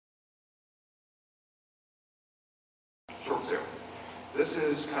short sale. This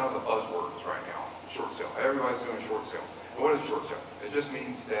is kind of the buzzwords right now, short sale. Everybody's doing a short sale. And what is a short sale? It just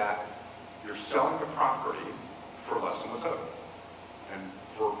means that you're selling the property for less than what's owed. And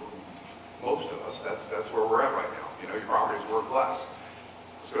for most of us, that's where we're at right now. You know, your property is worth less.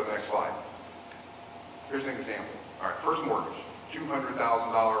 Let's go to the next slide. Here's an example. All right, first mortgage, $200,000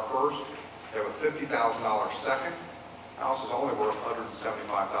 first. You have a $50,000 second. House is only worth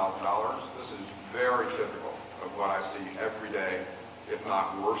 $175,000. This is very typical of what I see every day, if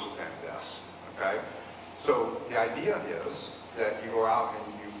not worse than this, okay? So the idea is that you go out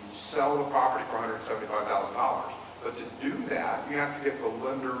and you sell the property for $175,000. But to do that, you have to get the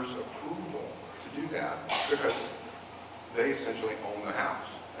lender's approval to do that because they essentially own the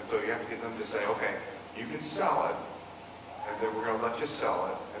house. And so you have to get them to say, okay, you can sell it, and then we're going to let you sell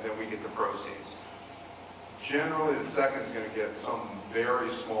it, and then we get the proceeds. Generally, the second is going to get some very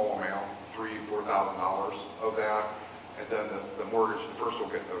small amount, $3,000 to $4,000 of that, and then the mortgage, the first will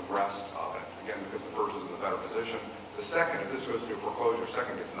get the rest of it, again, because the first is in the better position. The second, if this goes through foreclosure,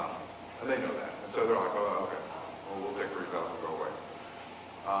 second gets nothing, and they know that. And so they're like, oh, okay, well, we'll take $3,000 and go away.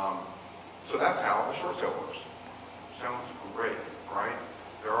 So that's how a short sale works. Sounds great, right?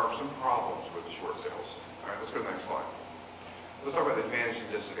 There are some problems with the short sales. All right, let's go to the next slide. Let's talk about the advantages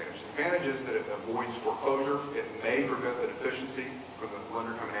and disadvantages. The advantage is that it avoids foreclosure. It may prevent the deficiency from the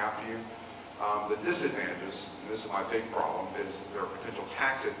lender coming after you. The disadvantages, and this is my big problem, is there are potential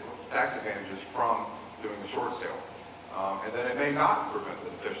tax advantages from doing the short sale. And then it may not prevent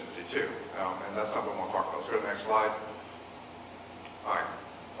the deficiency too. And that's something I want to talk about. Let's go to the next slide. All right,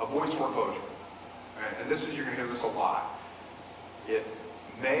 avoids foreclosure. And this is, you're going to hear this a lot. It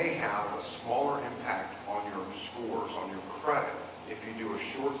may have a smaller impact on your scores, on your credit, if you do a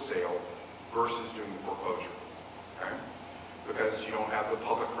short sale versus doing the foreclosure, okay? Because you don't have the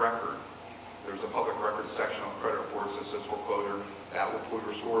public record. There's a public record section on credit reports that says foreclosure. That will pull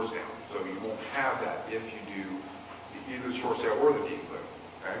your scores down. So you won't have that if you do either the short sale or the deed in lieu,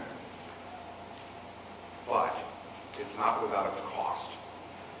 okay? But it's not without its cost.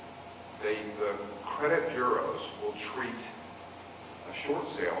 The credit bureaus will treat a short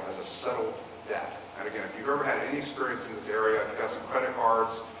sale as a settled debt. And again, if you've ever had any experience in this area, if you've got some credit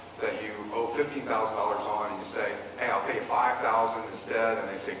cards that you owe $15,000 on, and you say, hey, I'll pay you $5,000 instead, and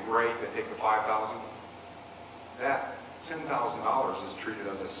they say, great, they take the $5,000, that $10,000 is treated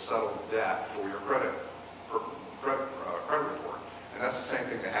as a settled debt for your credit report. And that's the same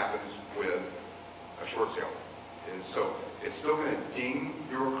thing that happens with a short sale. So it's still going to ding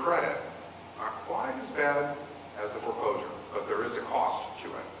your credit, not quite as bad as the foreclosure, but there is a cost to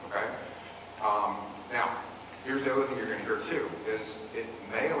it, okay? Now, here's the other thing you're going to hear too, is it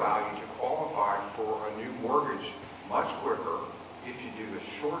may allow you to qualify for a new mortgage much quicker if you do the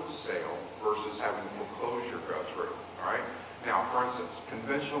short sale versus having the foreclosure go through, all right? Now, for instance,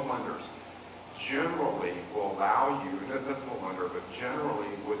 conventional lenders generally will allow you, not a physical lender, but generally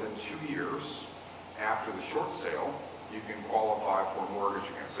within 2 years after the short sale, you can qualify for a mortgage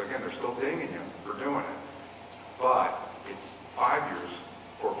again. So again, they're still dinging you for doing it. But it's 5 years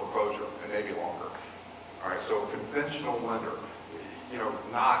for foreclosure and maybe longer. All right, so conventional lender, you know,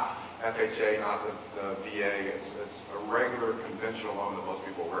 not FHA, not the VA, it's a regular conventional loan that most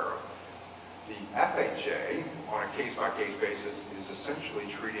people are aware of. The FHA, on a case-by-case basis, is essentially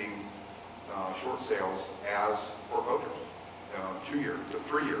treating short sales as foreclosures. 2 years to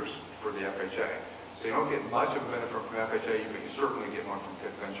 3 years for the FHA. So you don't get much of a benefit from FHA, but you certainly get one from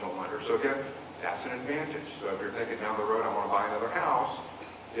conventional lenders. So again, that's an advantage. So if you're thinking down the road, I want to buy another house,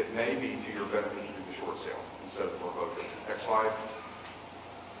 it may be to your benefit to do the short sale instead of the foreclosure. Next slide.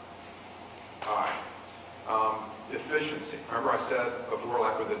 All right. Deficiency. Remember I said before,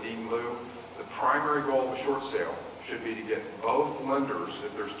 like with the deed in lieu, the primary goal of a short sale should be to get both lenders,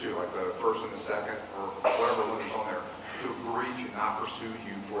 if there's two, like the first and the second, or whatever lender's on there, to agree to not pursue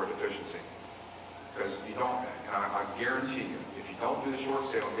you for a deficiency. Because you don't, and I guarantee you, if you don't do the short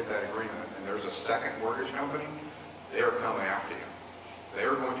sale and get that agreement, and there's a second mortgage company, they're coming after you.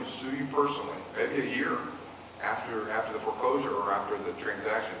 They're going to sue you personally, maybe a year after the foreclosure or after the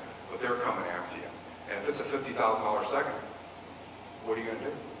transaction, but they're coming after you. And if it's a $50,000 second, what are you going to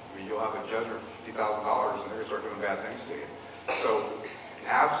do? I mean, you'll have a judgment of $50,000 and they're going to start doing bad things to you. So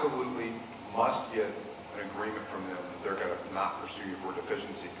absolutely must get an agreement from them that they're going to not pursue you for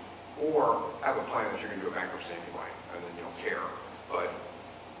deficiency, or have a plan that you're going to do a bankruptcy anyway, and then you don't care. But,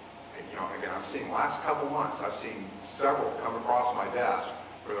 you know, again, I've seen last couple months, I've seen several come across my desk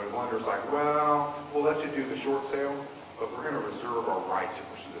where the lender's like, well, we'll let you do the short sale, but we're going to reserve our right to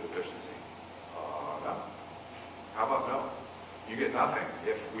pursue the deficiency. No. How about no? You get nothing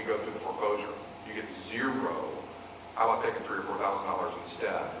if we go through the foreclosure. You get zero How about taking $3,000 or $4,000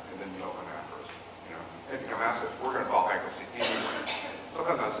 instead, and then you don't come after us? You know, if you come after us, we're going to file bankruptcy anyway.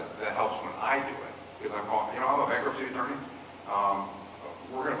 Sometimes that helps when I do it, because I'm calling, you know, I'm a bankruptcy attorney.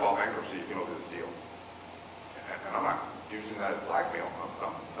 We're going to file bankruptcy if you don't do this deal. And I'm not using that as blackmail.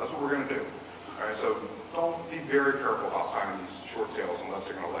 That's what we're going to do. All right, so don't be very careful about signing these short sales unless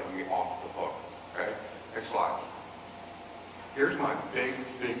they're going to let you get off the hook. Okay, next slide. Here's my big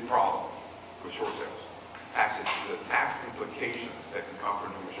problem with short sales. The tax implications that can come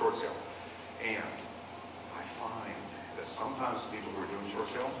from doing a short sale. And I find that sometimes people who are doing short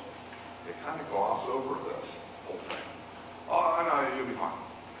sales, they kind of gloss over this whole thing. Oh, no, you'll be fine.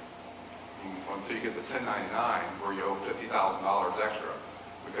 Until you get the 1099 where you owe $50,000 extra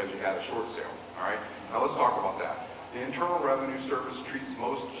because you had a short sale. All right, now let's talk about that. The Internal Revenue Service treats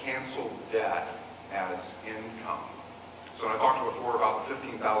most canceled debt as income. So when I talked before about the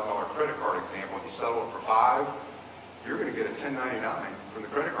 $15,000 credit card example, and you settle it for $5,000, you're going to get a 1099 from the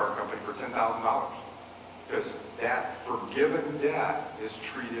credit card company for $10,000 because that forgiven debt is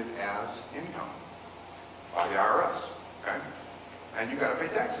treated as income by the IRS. Okay, and you got to pay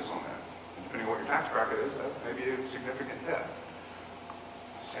taxes on that. And depending on what your tax bracket is, that may be a significant debt.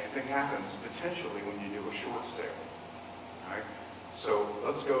 Same thing happens potentially when you do a short sale. All right, so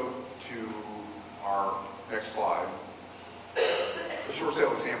let's go to our next slide. The short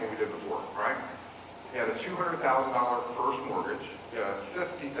sale example we did before, right? You had a $200,000 first mortgage, you had a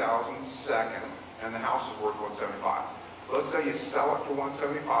 $50,000 second, and the house is worth $175,000. So let's say you sell it for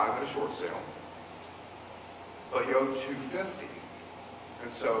 $175,000 at a short sale, but you owe $250,000.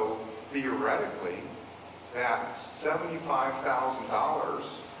 And so theoretically, that $75,000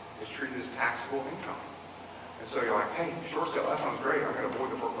 is treated as taxable income. And so you're like, hey, short sale, that sounds great. I'm going to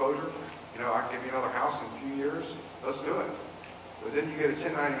avoid the foreclosure. You know, I can give you another house in a few years. Let's do it. But then you get a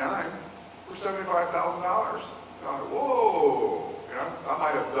 1099 for $75,000. You're like, whoa, you know, I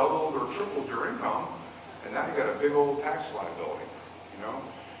might have doubled or tripled your income, and now you got a big old tax liability, you know.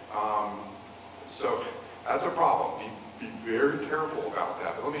 So that's a problem. Be very careful about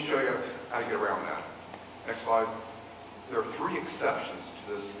that. But let me show you how to get around that. Next slide. There are 3 exceptions to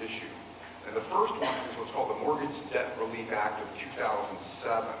this issue. And the first one is what's called the Mortgage Debt Relief Act of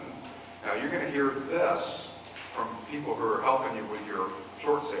 2007. Now you're going to hear this from people who are helping you with your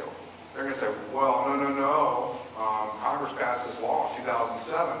short sale. They're going to say, well, no. Congress passed this law in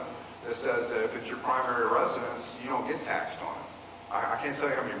 2007 that says that if it's your primary residence, you don't get taxed on it. I can't tell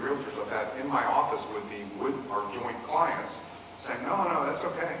you how many realtors I've had in my office with me, with our joint clients, saying, no, that's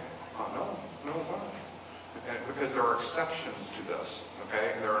okay. No, it's not. And because there are exceptions to this,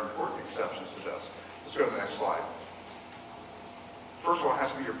 okay? And there are important exceptions to this. Let's go to the next slide. First of all, it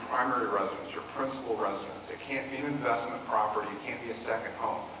has to be your primary residence, your principal residence. It can't be an investment property. It can't be a second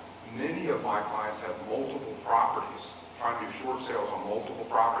home. Many of my clients have multiple properties, trying to do short sales on multiple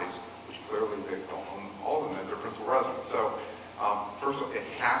properties, which clearly they don't own all of them as their principal residence. So first of all, it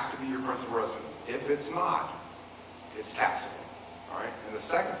has to be your principal residence. If it's not, it's taxable. All right? And the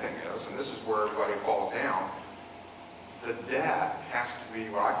second thing is, and this is where everybody falls down, the debt has to be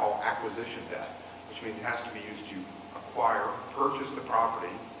what I call acquisition debt, which means it has to be used to acquire, purchase the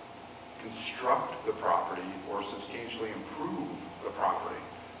property, construct the property, or substantially improve the property.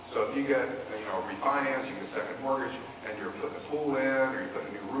 So if you get, refinance, you get a second mortgage, and you're putting a pool in, or you're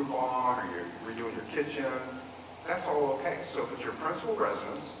putting a new roof on, or you're redoing your kitchen, that's all okay. So if it's your principal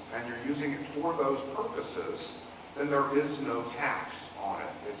residence, and you're using it for those purposes, then there is no tax on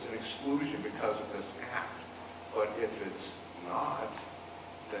it. It's an exclusion because of this act. But if it's not,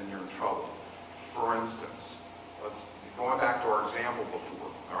 then you're in trouble. For instance, going back to our example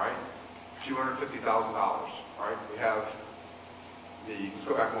before, all right? $250,000, all right? We have let's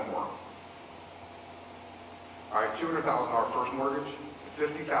go back one more. All right, $200,000 first mortgage,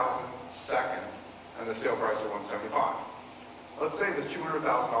 $50,000 second, and the sale price of $175,000. Let's say the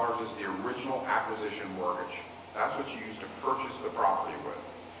 $200,000 is the original acquisition mortgage. That's what you use to purchase the property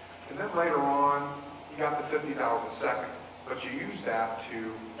with. And then later on, you got the $50,000 second, but you use that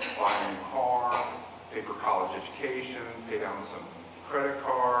to buy a new car, pay for college education, pay down some credit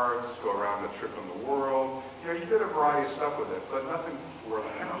cards, go around a trip in the world. You did a variety of stuff with it, but nothing for the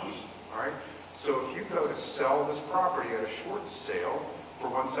house, all right? So if you go to sell this property at a short sale for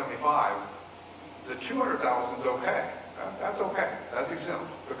 $175,000, the $200,000 is okay. That's okay. That's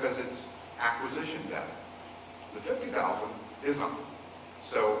exempt because it's acquisition debt. The $50,000 is not.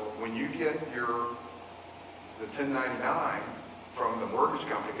 So when you get the 1099 from the mortgage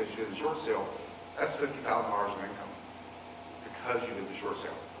company because you did the short sale, that's $50,000 of income because you did the short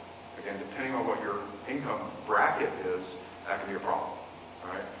sale. Again, depending on what your income bracket is, that can be a problem.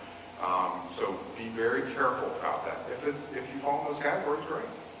 All right. So be very careful about that. If you fall in those categories, great.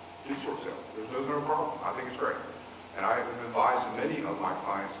 Do the short sale. There's no problem. I think it's great. And I have advised many of my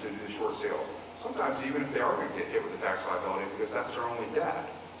clients to do the short sale. Sometimes even if they are going to get hit with the tax liability because that's their only debt.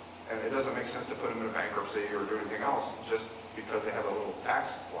 And it doesn't make sense to put them in a bankruptcy or do anything else just because they have a little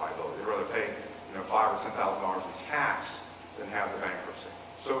tax liability. They'd rather pay, $5,000 or $10,000 in tax than have the bankruptcy.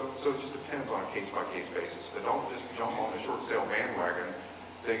 So it just depends on a case-by-case basis. But don't just jump on the short sale bandwagon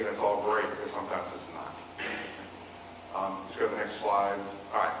thinking it's all great, because sometimes it's not. Let's go to the next slide.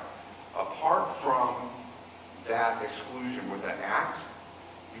 All right. Apart from that exclusion with the act,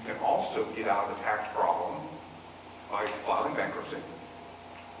 you can also get out of the tax problem by filing bankruptcy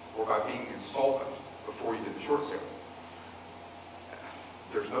or by being insolvent before you did the short sale.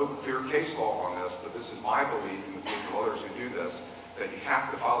 There's no clear case law on this, but this is my belief and the belief of others who do this, that you have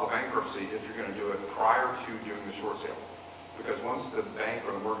to file the bankruptcy if you're going to do it prior to doing the short sale. Because once the bank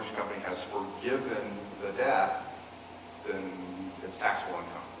or the mortgage company has forgiven the debt, then it's taxable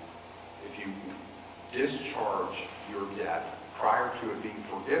income. If you discharge your debt prior to it being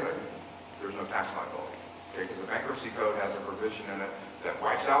forgiven, there's no tax liability. Okay, because the bankruptcy code has a provision in it that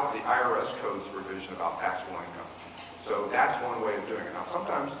wipes out the IRS code's provision about taxable income. So that's one way of doing it. Now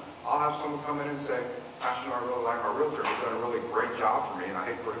sometimes I'll have someone come in and say, gosh, I really like my realtor. He's done a really great job for me, and I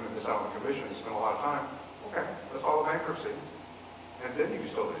hate for him to miss out on the commission and spend a lot of time. Okay, let's file a bankruptcy, and then you can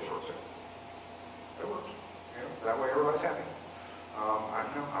still do a short sale. It works. That way everybody's happy.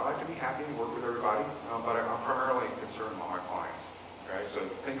 I like to be happy and work with everybody, but I'm primarily concerned about my clients. Okay, so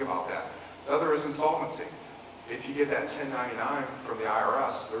think about that. The other is insolvency. If you get that 1099 from the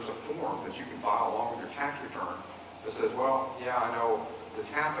IRS, there's a form that you can file along with your tax return that says, well, yeah, I know this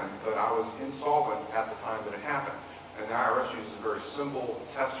happened, but I was insolvent at the time that it happened. And the IRS uses a very simple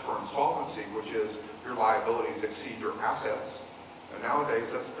test for insolvency, which is your liabilities exceed your assets. And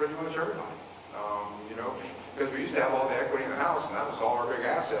nowadays, that's pretty much everybody. Because we used to have all the equity in the house, and that was all our big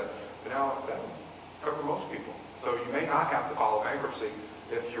asset. But now that would cover most people. So you may not have to file a bankruptcy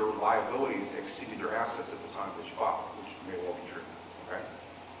if your liabilities exceeded your assets at the time that you filed, which may well be true. Okay.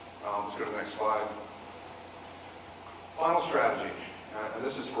 Let's go to the next slide. Final strategy, and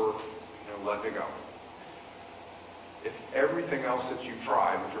this is for letting it go. If everything else that you've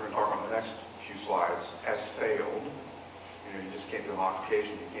tried, which we're going to talk about in the next few slides, has failed, you just can't do a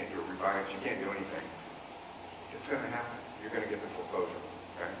modification, you can't do a refinance, you can't do anything. It's going to happen. You're going to get the foreclosure.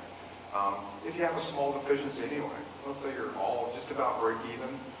 Okay. If you have a small deficiency anyway, let's say you're all just about break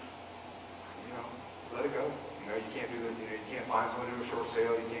even, let it go. You can't do the, you can't find someone to do a short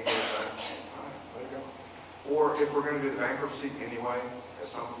sale, you can't get it done. All right, let it go. Or if we're going to do the bankruptcy anyway at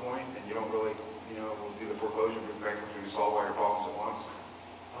some point, and you don't really, we'll do the foreclosure with the bankruptcy, we solve all your problems at once,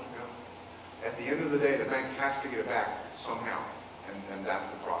 let it go. At the end of the day, the bank has to get it back somehow, and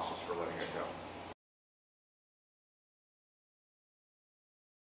that's the process.